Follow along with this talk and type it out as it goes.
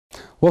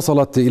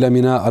وصلت إلى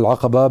ميناء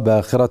العقبة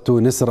باخرة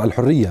نسر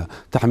الحرية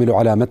تحمل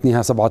على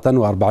متنها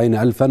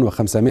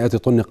 47,500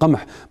 طن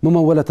قمح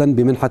ممولة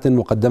بمنحة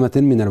مقدمة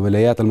من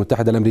الولايات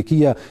المتحدة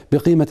الأمريكية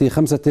بقيمة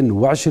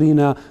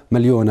 25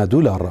 مليون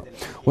دولار.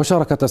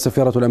 وشاركت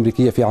السفيرة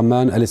الأمريكية في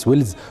عمان أليس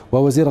ويلز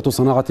ووزيرة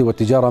الصناعة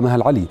والتجارة مها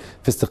العلي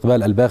في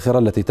استقبال الباخرة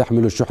التي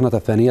تحمل الشحنة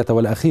الثانية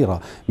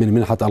والأخيرة من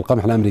منحة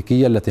القمح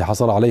الأمريكية التي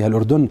حصل عليها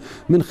الأردن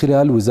من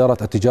خلال وزارة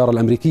التجارة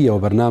الأمريكية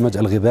وبرنامج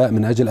الغذاء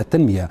من أجل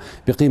التنمية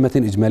بقيمة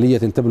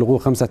إجمالية تبلغ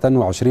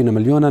 25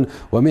 مليون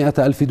و100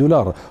 ألف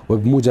دولار.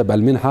 وبموجب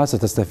المنحة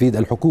ستستفيد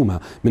الحكومة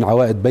من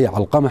عوائد بيع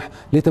القمح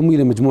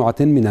لتمويل مجموعة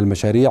من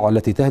المشاريع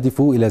التي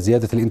تهدف إلى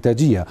زيادة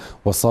الإنتاجية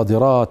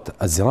والصادرات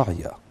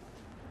الزراعية.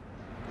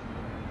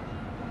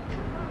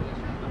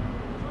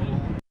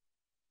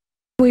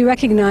 We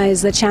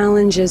recognize the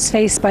challenges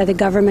faced by the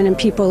government and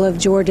people of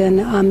Jordan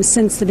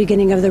since the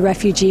beginning of the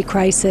refugee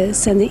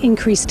crisis and the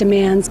increased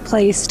demands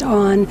placed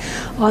on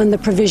the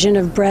provision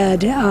of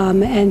bread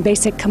and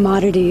basic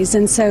commodities.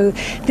 And so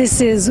this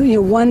is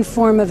one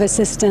form of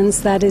assistance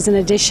that is in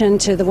addition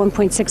to the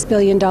 $1.6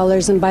 billion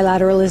in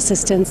bilateral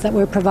assistance that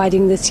we're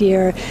providing this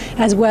year,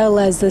 as well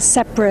as the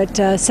separate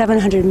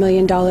 $700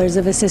 million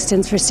of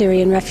assistance for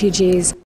Syrian refugees.